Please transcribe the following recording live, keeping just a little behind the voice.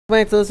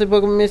Back to Let's Play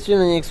Pokemon Mystery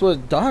and the Explore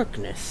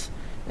Darkness,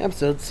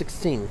 Episode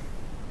 16.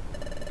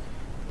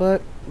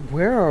 But,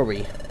 where are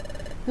we?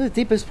 We're in the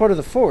deepest part of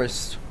the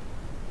forest.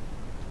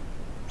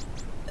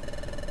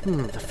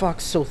 The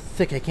fog's so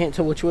thick I can't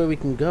tell which way we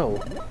can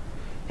go.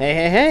 Hey,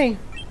 hey, hey!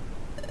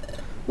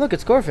 Look,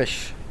 it's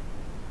Gorefish.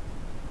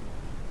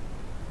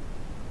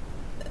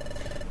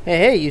 Hey,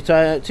 hey, you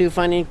two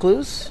find any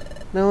clues?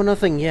 No,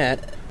 nothing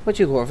yet. What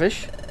you,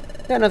 Gorefish?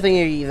 Got nothing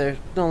here either.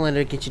 Don't let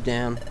it get you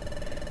down.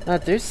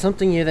 There's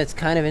something here that's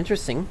kind of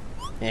interesting.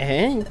 Hey,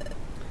 hey.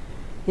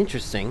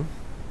 Interesting.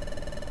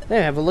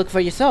 There, have a look for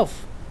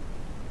yourself.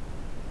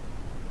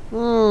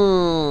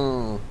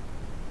 What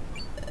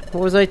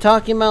was I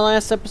talking about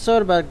last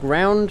episode? About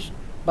ground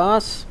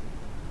boss?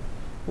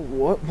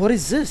 What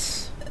is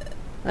this?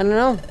 I don't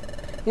know.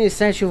 It's a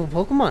statue of a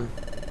Pokemon.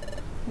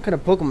 What kind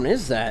of Pokemon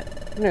is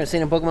that? I've never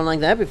seen a Pokemon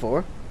like that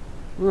before.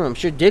 I'm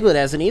sure Diglett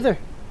hasn't either.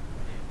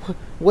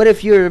 What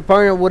if you're a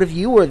partner? What if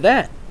you were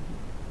that?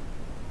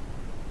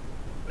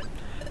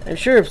 I'm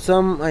sure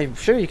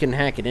you can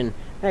hack it in.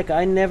 Heck,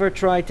 I never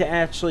tried to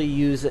actually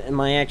use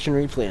my action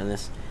replay on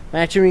this.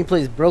 My action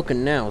replay is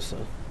broken now,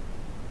 so.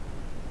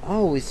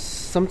 Oh, is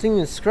something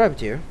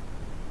inscribed here?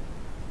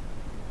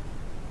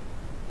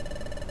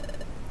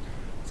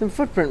 Some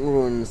footprint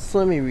ruins.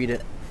 Let me read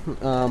it.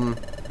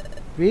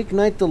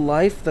 Reignite the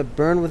life that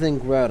burned within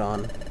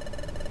Groudon,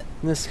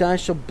 and the sky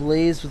shall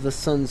blaze with the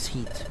sun's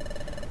heat.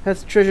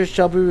 Path to treasure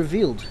shall be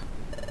revealed.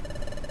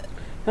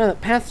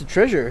 Path to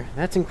treasure?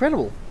 That's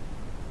incredible.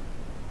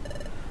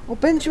 Oh,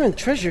 Benjamin,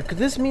 treasure. Could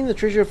this mean the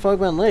treasure of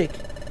Fogbound Lake?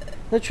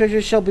 The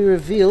treasure shall be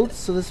revealed,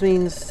 so this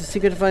means the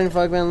secret to finding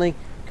Fogbound Lake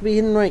could be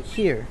hidden right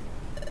here.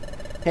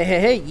 Hey,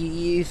 hey, hey,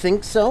 you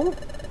think so?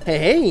 Hey,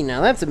 hey,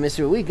 now that's a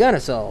mystery we gotta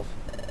solve.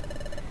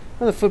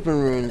 Another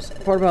footprint runes.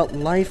 Part about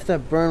life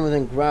that burned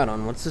within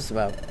Groudon. What's this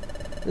about?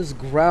 This is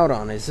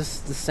Groudon. Is this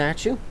the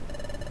statue?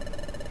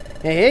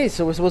 Hey, hey,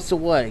 so we're supposed to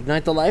what?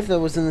 Ignite the life that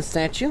was in the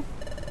statue?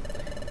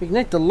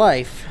 Ignite the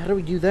life? How do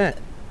we do that?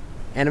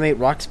 Animate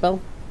rock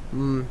spell?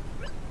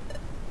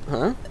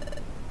 Huh?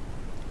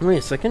 Wait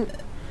a second.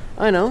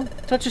 I know.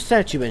 Touch a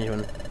statue,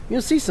 Benjamin.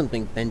 You'll see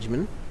something,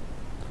 Benjamin.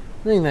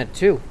 I'm doing that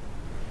too.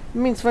 It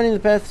means finding the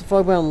path to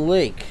Fogbound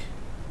Lake.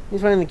 It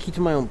means finding the key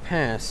to my own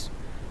past.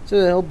 So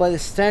they're held by the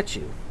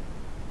statue.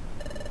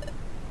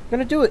 I'm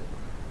gonna do it.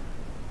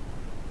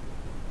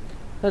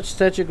 Touch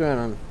statue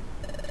Groudon.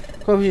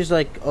 Gorefish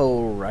like,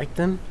 oh, right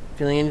then.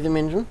 Feeling anything,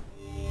 Benjamin?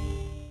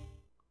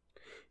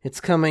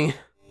 It's coming.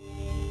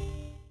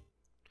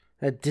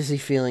 That dizzy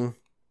feeling.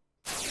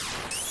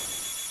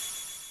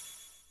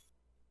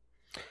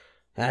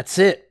 That's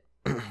it.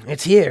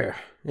 It's here.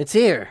 It's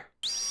here.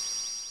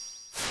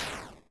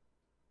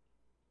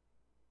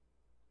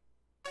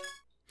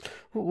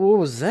 What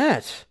was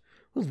that?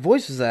 What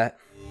voice was that?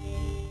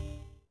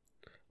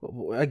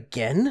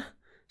 Again?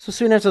 So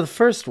soon after the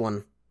first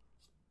one.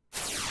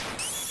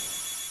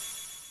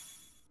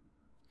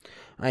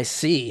 I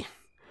see.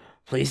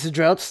 Place the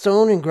drought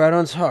stone in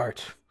Groudon's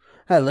heart.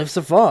 That lifts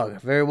the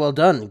fog. Very well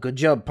done. Good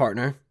job,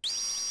 partner.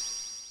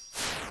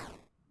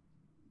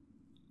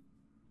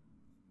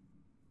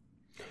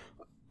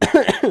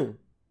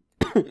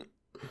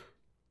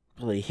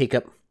 Bloody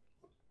hiccup.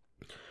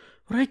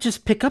 What did I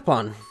just pick up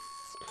on? It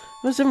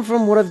was different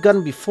from what I've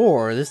gotten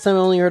before. This time I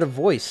only heard a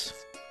voice.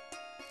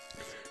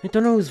 I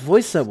don't know whose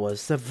voice that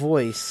was. That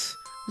voice.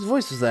 Whose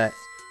voice was that?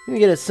 Let me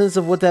get a sense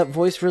of what that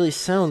voice really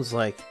sounds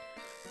like.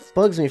 It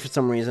bugs me for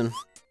some reason.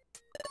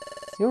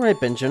 You alright,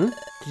 Benjamin?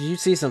 Did you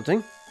see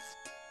something?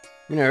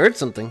 I heard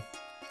something.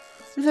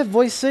 What did that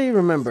voice say,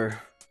 remember?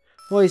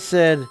 Voice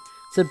said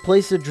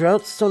place a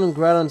drought stone in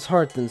Groudon's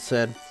heart, then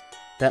said,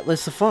 that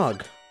lifts the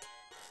fog.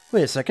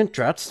 Wait a second,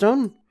 drought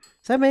stone?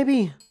 Is that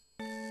maybe...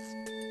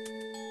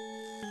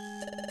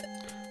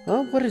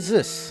 Oh, what is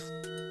this?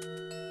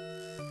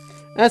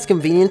 That's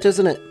convenient,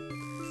 isn't it?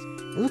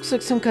 It looks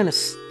like some kind of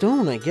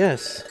stone, I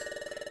guess.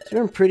 It's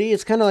very pretty.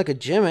 It's kind of like a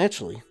gem,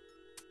 actually.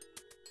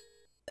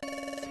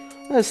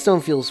 That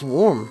stone feels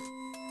warm.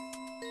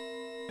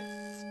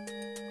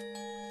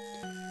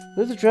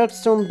 Where the drought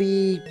stone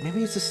be?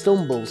 Maybe it's a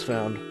stone bowls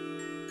found.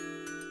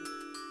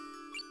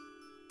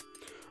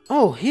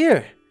 Oh,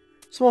 here!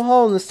 Small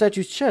hole in the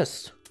statue's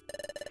chest.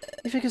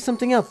 You figure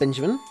something out,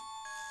 Benjamin.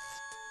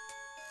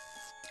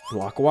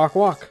 Walk, walk,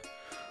 walk.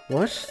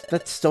 What?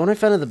 That stone I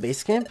found at the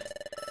base camp?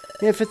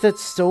 Can I fit that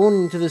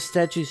stone into the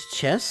statue's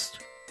chest?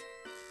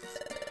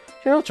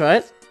 Sure, I'll try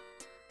it.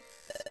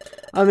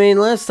 I mean,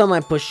 last time I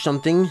pushed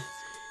something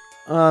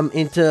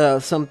into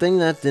something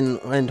that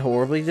didn't end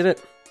horribly, did it?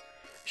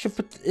 I should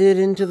put it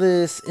into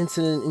this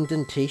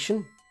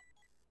indentation.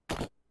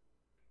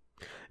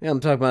 Yeah, I'm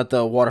talking about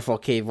the waterfall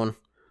cave one.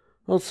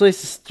 Let's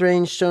place a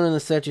strange stone in the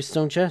statue's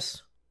stone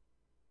chest.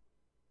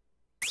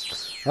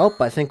 Oh,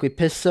 I think we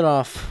pissed it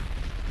off.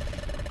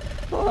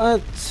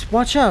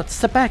 Watch out!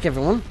 Step back,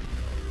 everyone.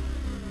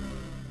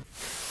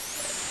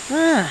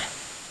 Ah.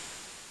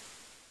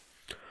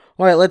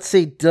 Alright, let's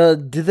see.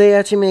 Did they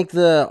actually make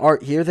the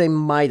art here? They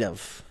might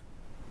have.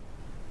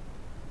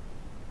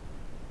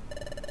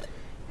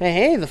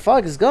 Hey, the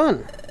fog is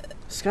gone.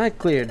 Sky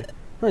cleared.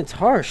 Oh, it's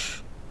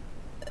harsh.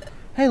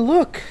 Hey,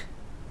 look!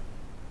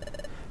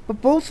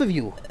 But both of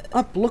you!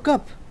 Up, look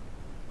up!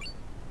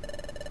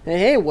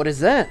 Hey, what is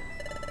that?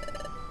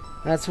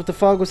 That's what the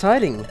fog was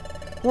hiding.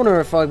 Wonder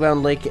if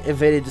Fogbound Lake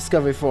evaded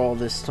discovery for all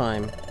this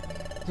time.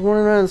 I was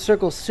wandering around in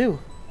circles too.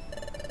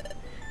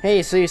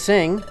 Hey, so you're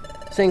saying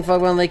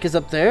Fogbound Lake is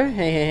up there?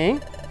 Hey.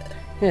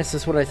 Yes,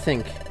 that's what I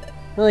think.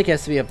 The lake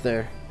has to be up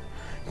there.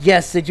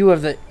 Yes, they do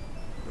have the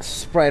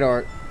sprite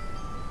art.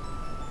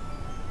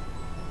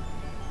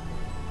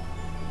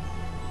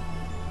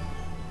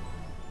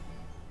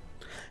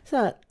 It's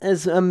not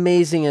as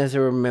amazing as I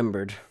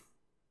remembered.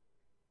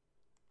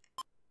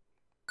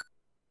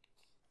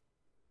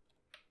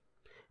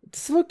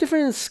 Does it look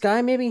different in the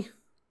sky, maybe?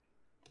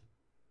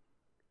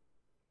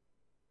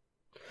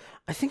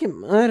 I think it...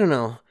 I don't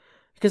know.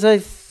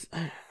 Because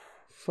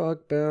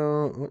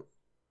Fogbound...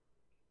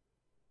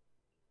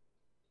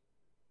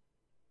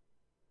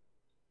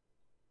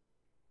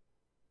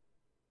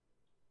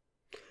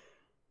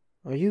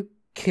 Are you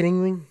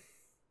kidding me?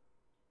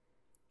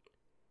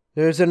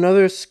 There's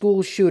another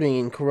school shooting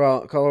in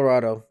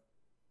Colorado.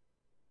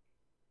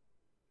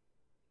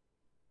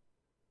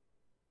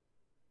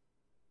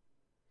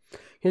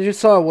 You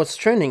just saw what's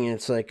trending, and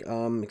it's like,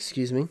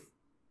 excuse me?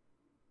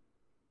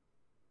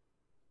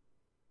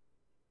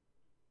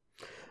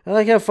 I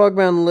like how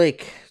Fogbound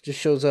Lake just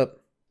shows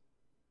up.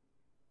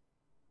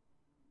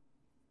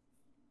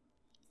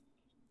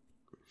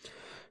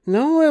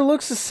 No, it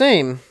looks the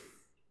same.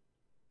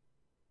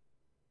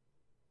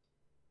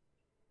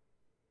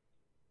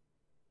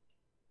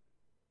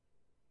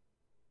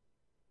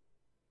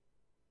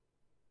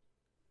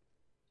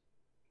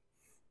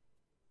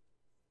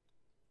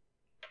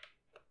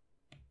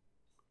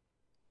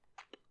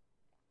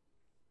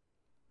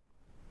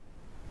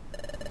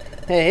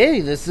 Hey,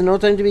 this is no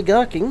time to be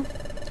gawking.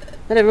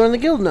 Let everyone in the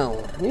guild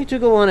know. You two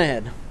go on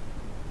ahead.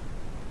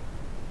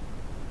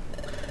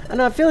 I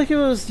know, I feel like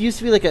it used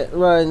to be like a...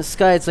 in the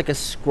sky, it's like a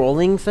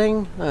scrolling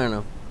thing. I don't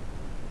know.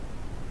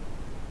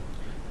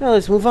 Now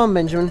let's move on,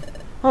 Benjamin.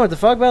 Oh, at the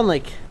Fogbound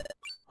Lake.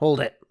 Hold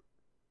it.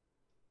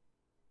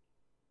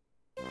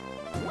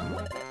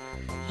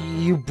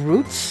 You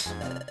brutes?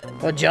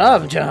 A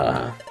job.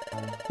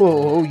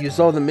 Whoa, you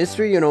solved the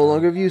mystery. You're no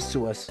longer of use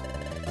to us.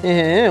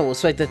 We'll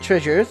cite the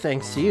treasure,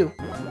 thanks to you.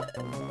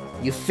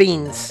 You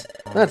fiends!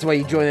 That's why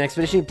you joined the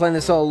expedition. You planned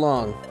this all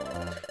along.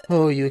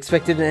 Oh, you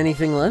expected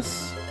anything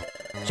less?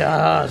 It's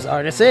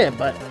hard to say it,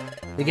 but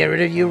we get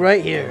rid of you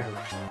right here.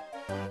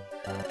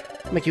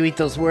 Make you eat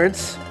those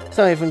words.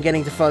 Sorry from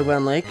getting to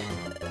Fogbound Lake.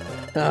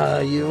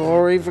 You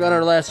already forgot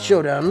our last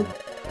showdown.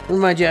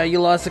 Remind you how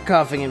you lost the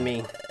coughing in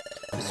me.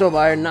 So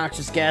by our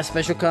noxious gas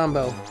special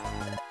combo.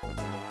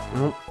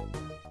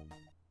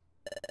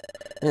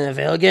 And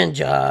fail again,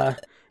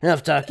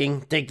 Enough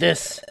talking. Take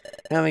this.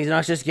 Having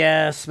noxious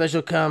gas,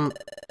 special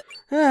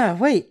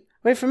wait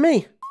for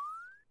me.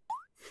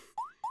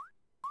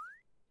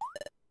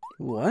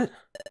 What?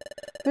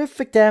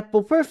 Perfect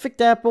apple.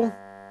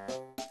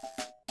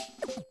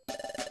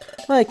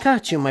 I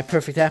caught you, my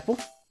perfect apple.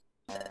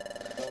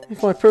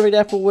 If my perfect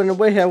apple went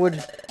away, I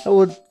would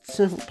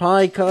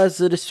probably cause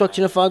the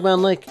destruction of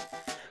Fogbound Lake.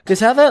 Because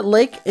how that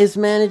lake is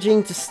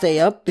managing to stay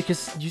up,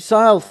 because you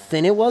saw how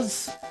thin it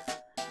was?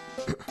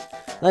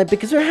 Like,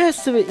 because there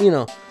has to be,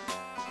 there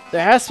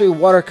has to be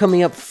water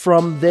coming up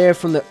from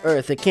the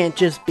earth. It can't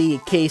just be a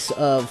case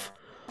of,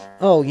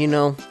 oh,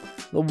 the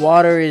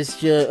water is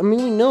just... I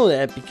mean, we know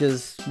that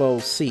because, well, we'll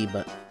see,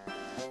 but...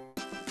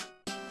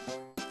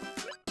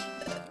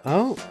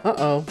 Oh,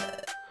 uh-oh.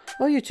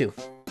 Oh, you two.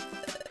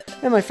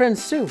 And my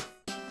friends, too.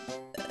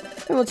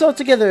 And let's all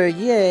together.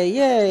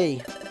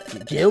 Yay.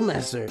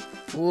 Guildmaster,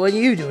 what are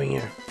you doing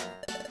here?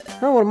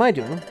 Oh, what am I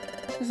doing?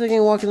 Just like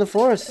a walk in the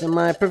forest, and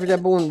my perfect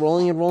apple went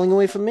rolling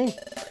away from me.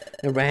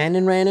 It ran,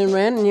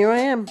 and here I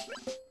am.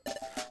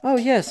 Oh,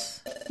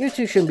 yes. You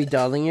two shouldn't be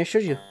dawdling here,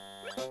 should you?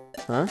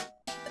 Huh?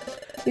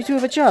 You two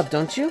have a job,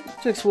 don't you?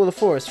 To explore the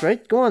forest,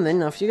 right? Go on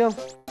then, off you go.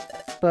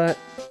 But...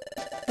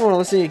 I want to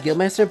listen to your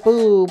Guildmaster.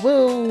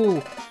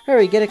 Boo!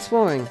 Hurry, get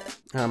exploring.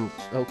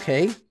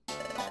 Okay.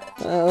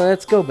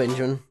 Let's go,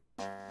 Benjamin.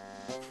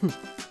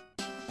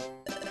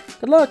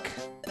 Good luck!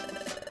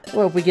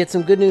 Well, hope we get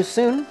some good news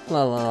soon.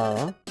 La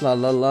la la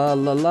la la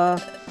la la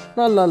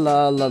la la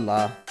la la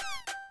la.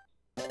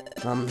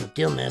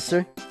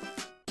 Guildmaster.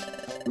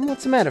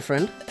 What's the matter,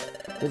 friend?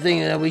 We're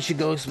thinking that we should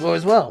go explore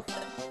as well.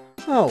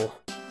 Oh,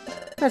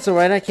 that's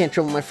alright. I can't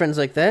trouble my friends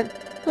like that.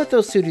 Let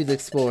those two do the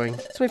exploring.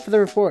 Let's wait for the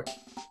report.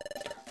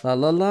 La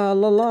la la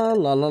la la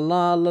la la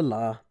la la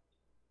la.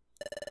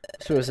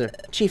 So is there?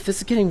 Chief, this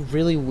is getting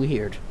really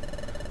weird.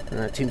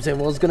 Team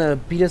Zyphreium is gonna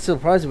beat us to the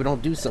prize if we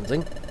don't do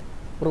something.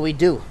 What do we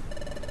do?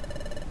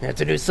 We have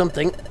to do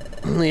something.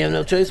 We have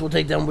no choice. We'll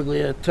take down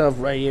Wiggly Tough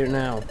right here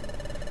now.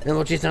 And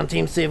we'll chase down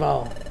Team Save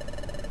All.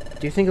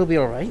 Do you think it'll be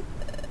alright?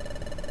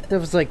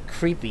 That was like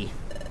creepy.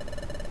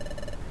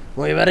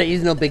 Worry about it,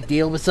 he's no big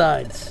deal.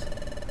 Besides,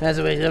 that's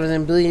a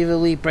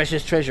unbelievably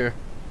precious treasure.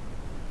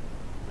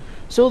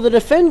 So the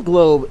Defend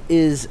Globe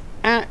is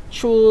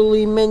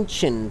actually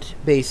mentioned,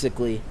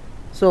 basically.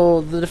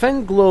 So the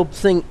Defend Globe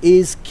thing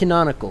is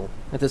canonical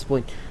at this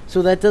point.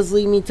 So that does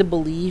lead me to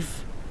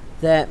believe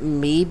that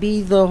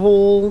maybe the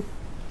whole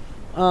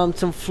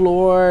some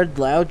Floor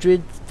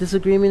Loudred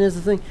disagreement is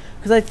the thing.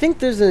 Because I think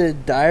there's a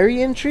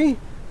diary entry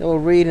that we'll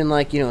read in,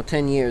 like,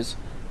 10 years.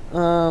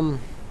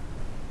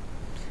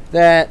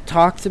 That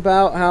talks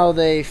about how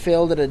they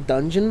failed at a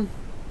dungeon.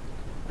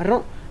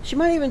 She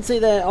might even say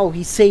that, oh,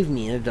 he saved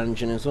me in a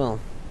dungeon as well.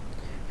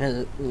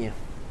 And, yeah.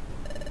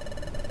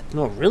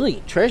 Oh,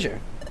 really?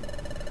 Treasure?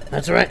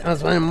 That's right. I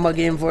was planning to mug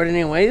in for it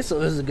anyway, so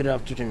this is a good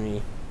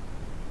opportunity.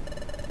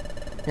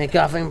 And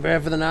coughing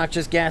bread for the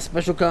noxious gas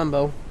special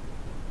combo.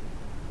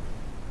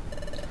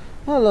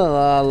 La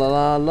la la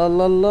la la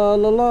la la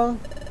la la.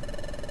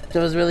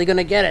 So I was really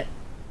gonna get it.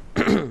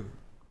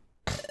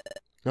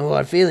 No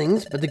hard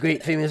feelings, but the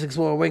great famous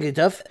explorer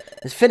Wigglytuff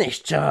is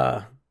finished.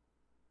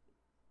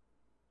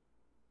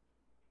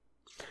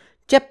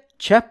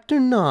 Chapter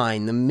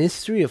 9, The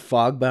Mystery of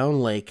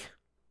Fogbound Lake.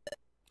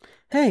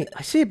 Hey,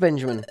 I see it,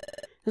 Benjamin.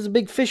 There's a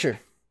big fissure.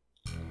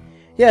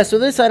 Yeah, so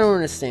this I don't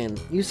understand.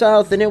 You saw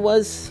how thin it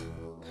was?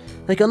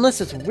 Like,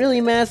 unless it's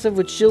really massive,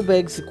 which still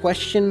begs the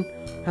question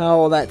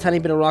how that tiny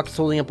bit of rock is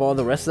holding up all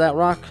the rest of that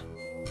rock.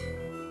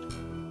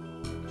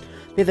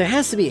 Yeah, there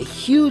has to be a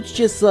huge,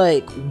 just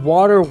like,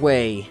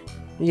 waterway,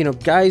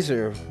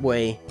 geyser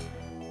way.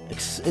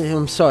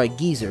 I'm sorry,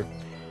 geyser.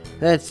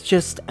 That's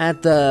just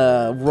at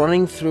the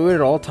running through it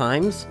at all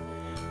times.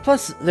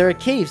 Plus, there are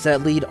caves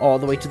that lead all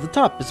the way to the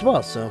top as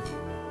well, so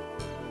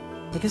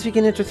I guess we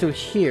can enter through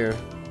here.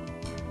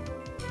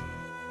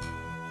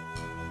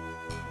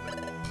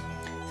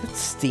 Is that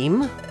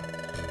steam?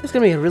 It's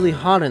gonna be really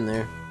hot in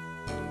there.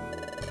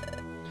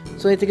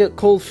 So I have to get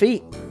cold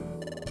feet.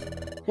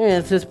 Yeah,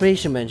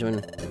 anticipation,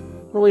 Benjamin.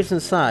 We'll wait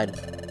inside.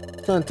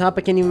 It's on top,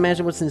 I can't even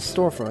imagine what's in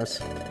store for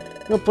us.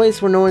 No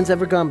place where no one's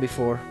ever gone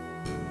before.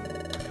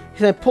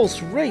 Can I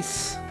pulse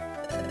race?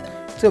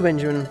 Let's go,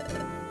 Benjamin.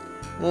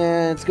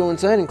 Let's go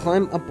inside and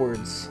climb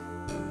upwards.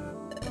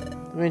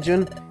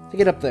 Benjamin, to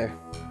get up there.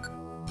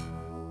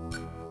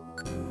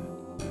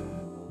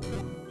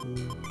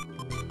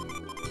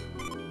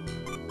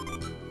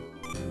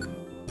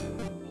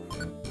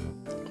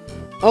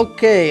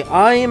 Okay,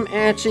 I am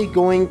actually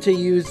going to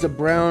use the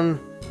brown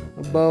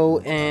bow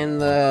and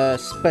the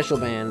special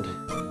band.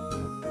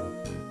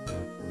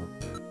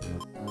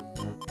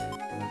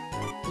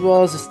 As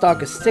well as a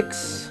stock of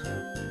sticks.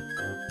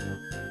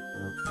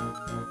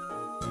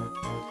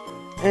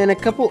 And a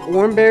couple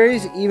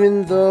oranberries,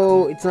 even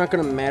though it's not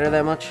going to matter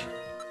that much.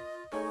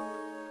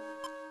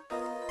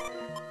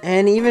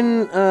 And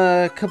even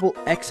a couple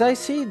Xi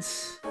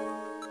seeds.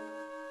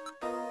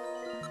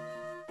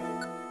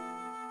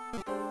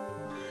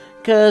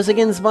 Because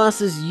against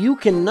bosses, you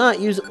cannot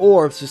use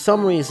orbs for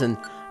some reason.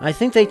 I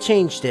think they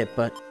changed it,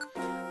 but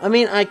I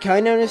mean, I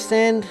kind of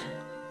understand.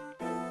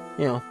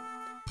 All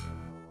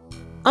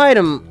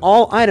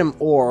item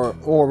orb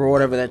or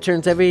whatever that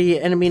turns every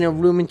enemy in a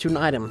room into an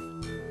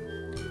item.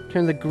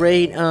 Turn the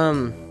great, I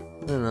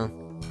don't know,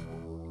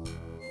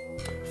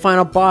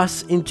 final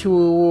boss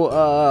into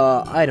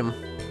item.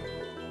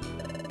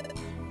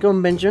 Go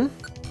on, Benjamin.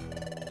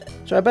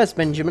 Try our best,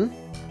 Benjamin.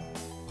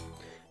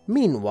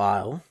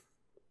 Meanwhile,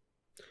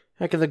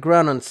 back at the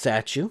ground on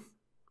statue.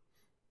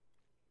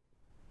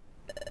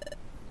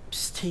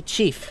 Psst, hey,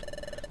 Chief.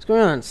 What's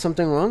going on?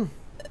 Something wrong?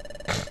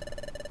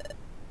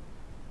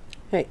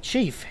 Hey,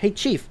 Chief. Hey,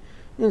 Chief.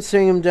 You been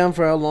staring him down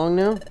for how long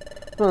now?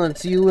 Well,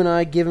 it's you and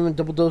I give him a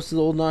double dose of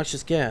the old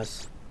noxious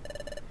gas.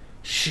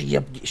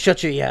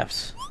 Shut your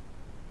yaps.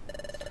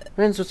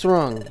 Friends, what's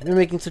wrong? You're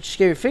making such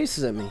scary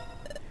faces at me.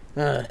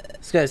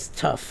 This guy's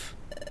tough.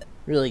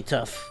 Really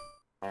tough.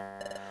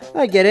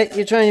 I get it.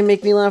 You're trying to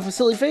make me laugh with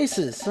silly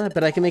faces. I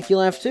bet I can make you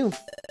laugh too.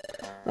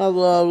 Blah,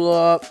 blah,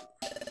 blah.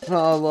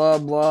 Blah, blah,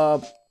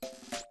 blah.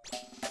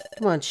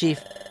 Come on,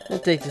 Chief. I'll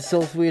take this.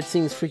 All weird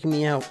things freaking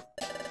me out.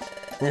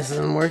 This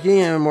isn't working,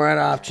 and we're out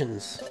of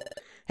options.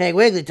 Hey,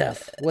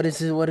 Wigglytuff. What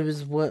is it?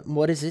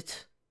 What is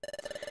it?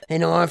 Hey,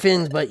 no hard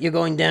feelings, but you're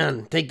going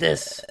down. Take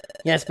this.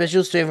 Yeah,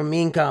 special straight from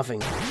me and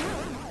coughing.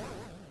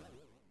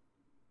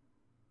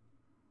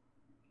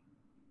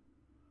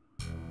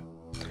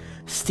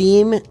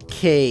 Steam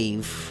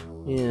Cave.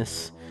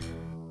 Yes.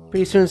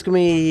 Pretty soon it's gonna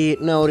be...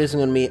 No, it isn't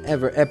gonna be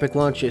ever Epic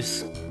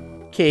Launches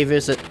Cave,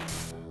 is it?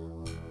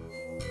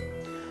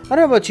 I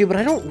don't know about you, but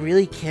I don't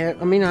really care.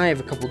 I mean, I have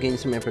a couple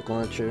games from Epic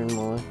Launcher and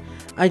all.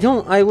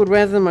 I would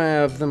rather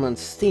have them on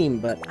Steam,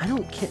 but I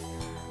don't care.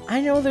 I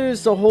know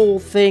there's the whole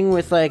thing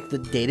with, like, the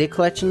data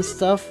collection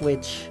stuff,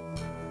 which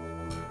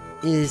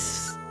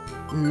is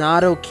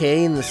not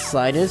okay in the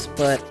slightest,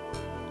 but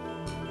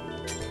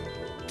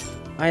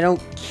I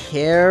don't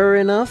care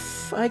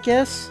enough, I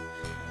guess.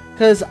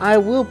 Because I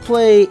will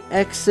play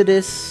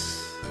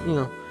Exodus,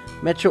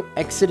 Metro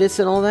Exodus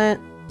and all that.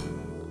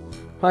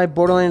 Probably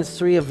Borderlands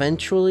 3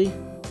 eventually.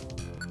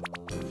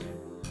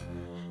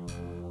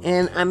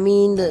 And I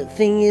mean, the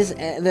thing is,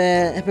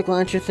 the Epic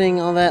Launcher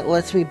thing, all that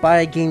lets me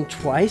buy a game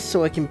twice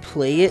so I can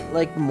play it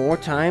like more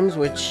times,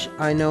 which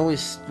I know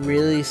is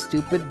really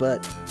stupid,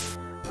 but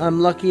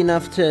I'm lucky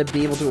enough to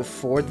be able to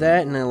afford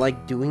that, and I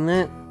like doing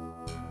that.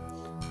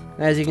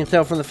 As you can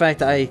tell from the fact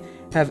that I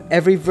have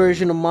every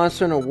version of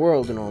Monster Hunter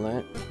World and all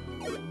that.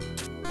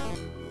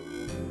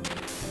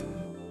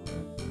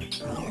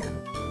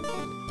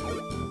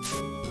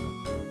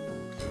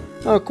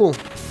 Oh, cool.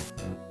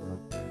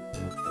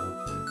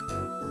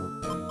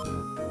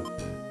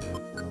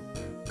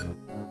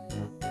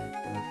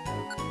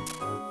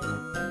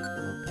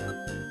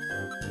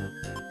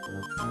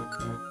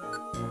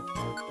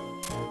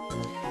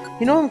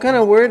 You know what I'm kind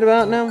of worried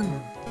about now?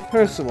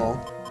 First of all,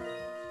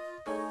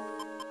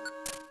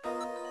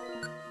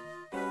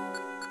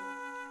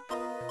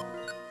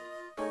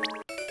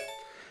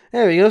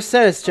 there we go,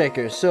 status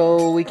checker.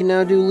 So we can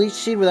now do Leech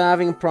Seed without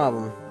having a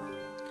problem.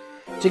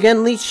 Which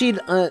again, Leech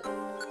Seed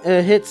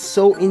hits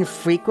so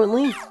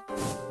infrequently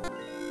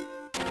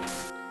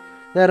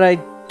that I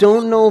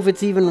don't know if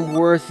it's even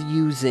worth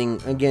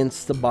using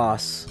against the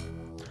boss.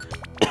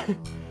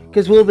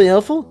 Because will it be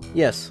helpful?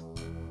 Yes.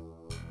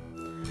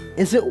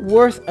 Is it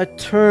worth a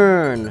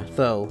turn,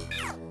 though?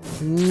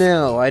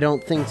 No, I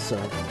don't think so.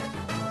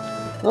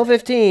 Level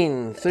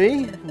 15.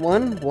 3,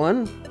 1,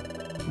 1,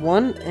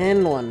 1,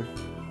 and 1.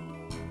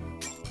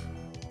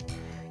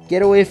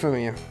 Get away from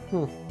here.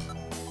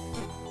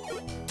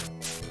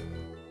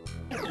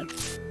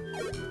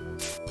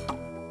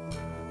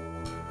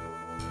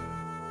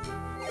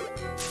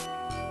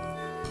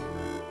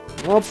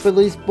 Well, at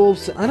least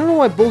Bulbs... I don't know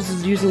why Bulbs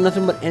is using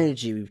nothing but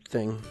energy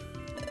thing.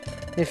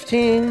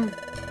 15...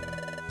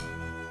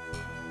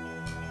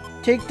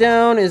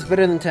 Takedown is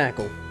better than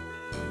tackle.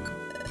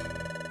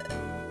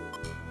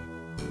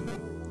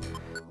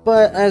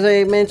 But as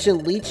I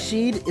mentioned, Leech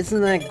Seed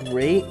isn't that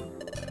great.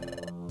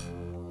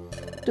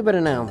 Do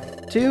better now.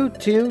 2,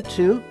 2,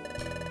 2,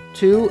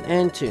 2,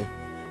 and 2.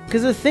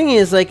 Because the thing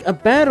is, like, a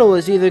battle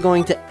is either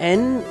going to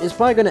end, is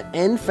probably going to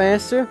end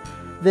faster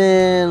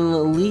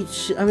than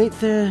Leech. I mean,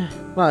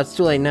 well, it's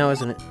too late now,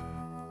 isn't it?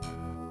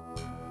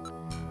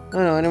 I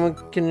don't know, anyone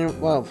can,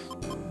 well,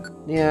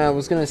 yeah, I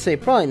was going to say,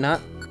 probably not.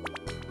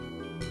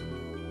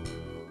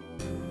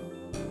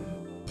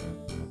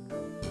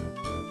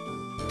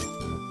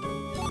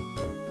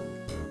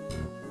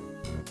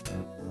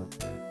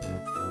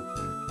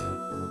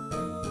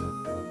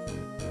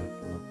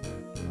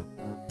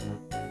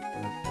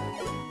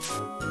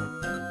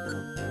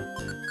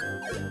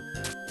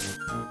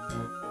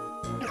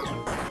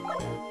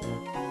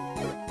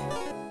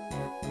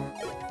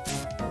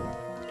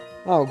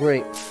 Oh,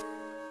 great.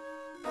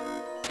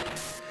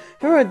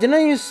 Remember, didn't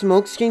I use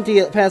Smokescreen to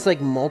get past, like,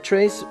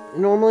 Moltres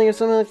normally or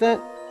something like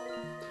that?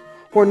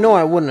 Or no,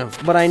 I wouldn't have,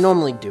 but I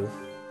normally do.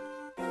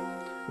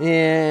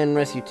 And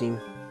Rescue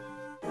Team.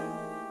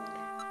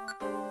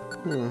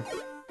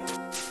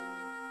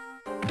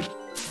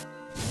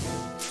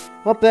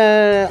 Up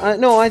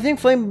no, I think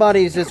Flame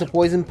Body is just a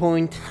poison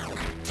point.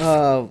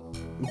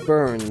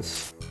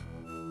 Burns.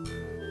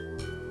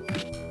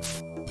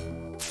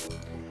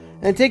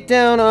 And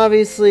Takedown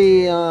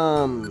obviously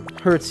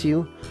hurts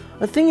you.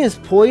 The thing is,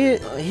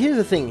 here's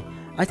the thing.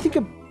 I think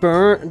a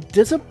burn...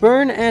 Does a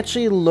burn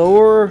actually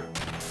lower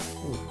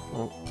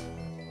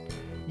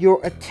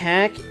your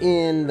attack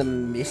in the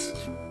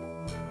Mystery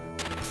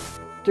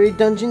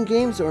Dungeon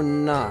games or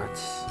not?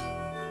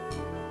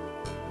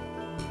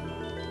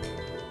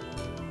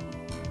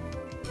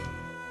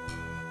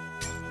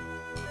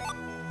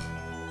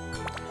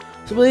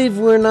 I believe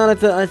we're not at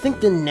the... I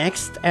think the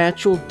next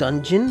actual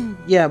dungeon...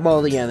 Yeah,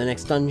 well, yeah, the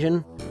next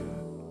dungeon.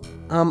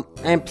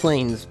 And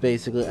planes,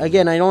 basically.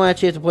 Again, I don't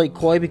actually have to play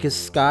Koi because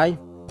Sky.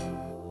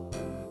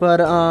 But,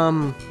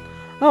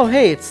 oh,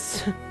 hey,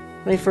 it's...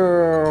 Ready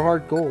for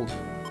Heart Gold.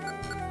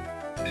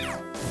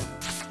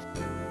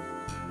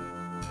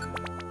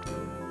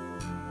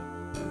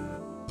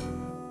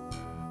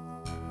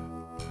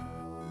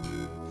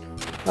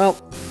 Well...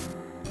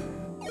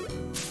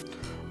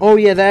 Oh,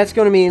 yeah, that's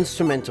going to be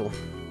instrumental.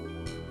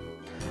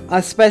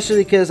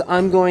 Especially because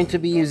I'm going to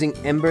be using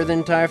Ember the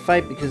entire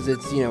fight because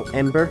it's, you know,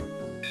 Ember.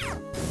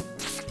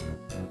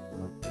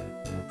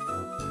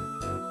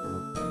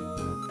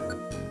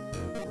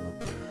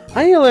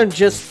 I need to learn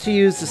just to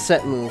use the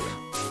set move.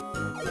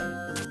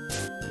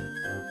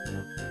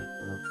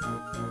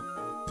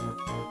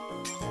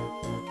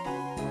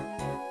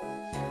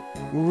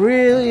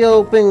 Really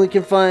hoping we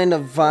can find a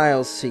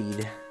Vile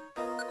Seed.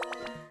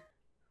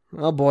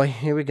 Oh boy,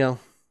 here we go.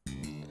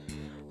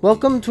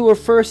 Welcome to our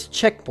first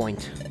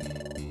checkpoint.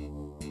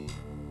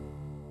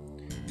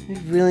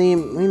 We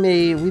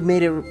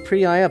made it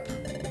pretty high up.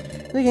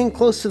 We're getting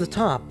close to the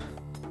top.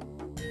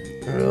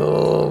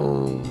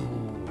 Oh.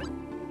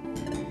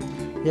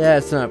 Yeah,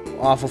 it's not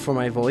awful for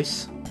my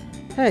voice.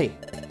 Hey,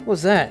 what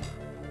was that?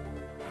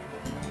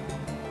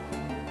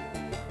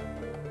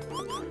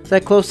 Is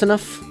that close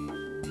enough?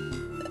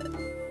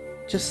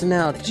 Just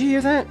now. Did you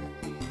hear that?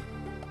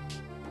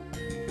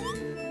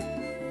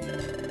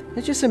 I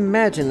just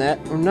imagine that,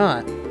 or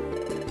not.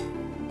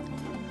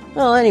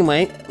 Well,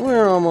 anyway,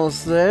 we're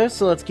almost there,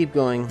 so let's keep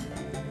going.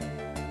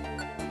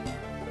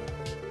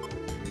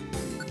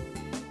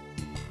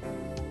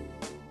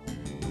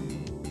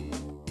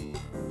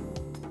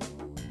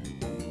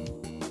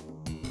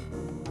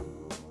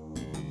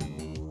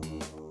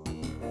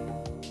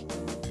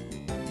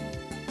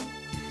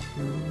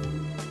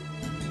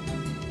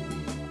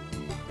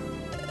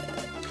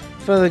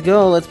 Further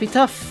go, let's be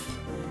tough.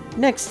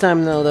 Next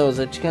time, though, that was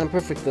actually kind of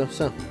perfect, though,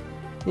 so.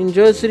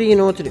 Enjoy the city, you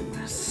know what to do.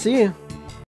 See ya.